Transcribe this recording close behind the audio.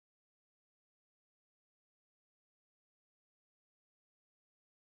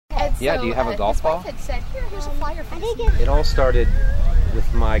Yeah, do you have a golf ball? His wife had said, here's a flyer for this. It all started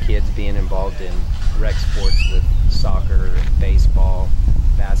with my kids being involved in rec sports with soccer, baseball,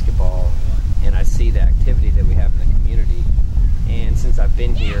 basketball, and I see the activity that we have in the community. And since I've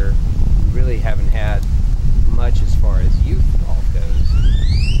been here, we really haven't had much as far as youth golf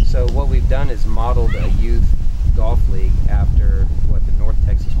goes. So what we've done is modeled a youth golf league after what the North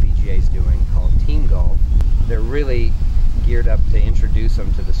Texas PGA is doing, called Team Golf. They're really geared up to introduce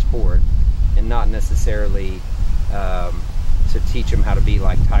them to the sport and not necessarily to teach them how to be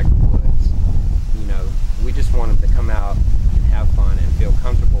like Tiger Woods. You know, we just want them to come out and have fun and feel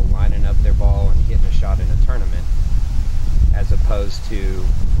comfortable lining up their ball and hitting a shot in a tournament, as opposed to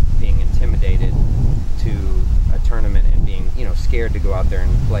being intimidated to a tournament and being, you know, scared to go out there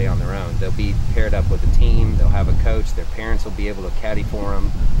and play on their own. They'll be paired up with a team, they'll have a coach, their parents will be able to caddy for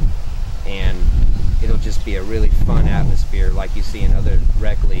them, and it'll just be a really fun atmosphere like you see in other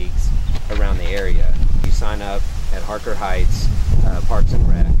rec leagues around the area. You sign up at Harker Heights Parks and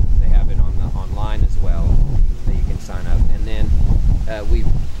Rec. They have it online as well that you can sign up, and then we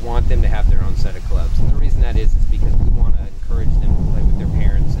want them to have their own set of clubs. And the reason that is because we want to encourage them to play with their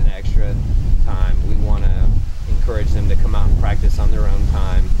parents an extra time. We want to encourage them to come out and practice on their own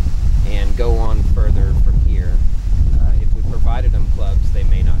time and go on further from here. If we provided them clubs, they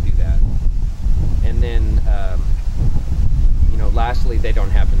may not do that. And then, you know, lastly, they don't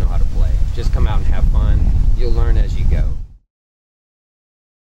have to know how to play. Just come out and have fun. You'll learn as you go.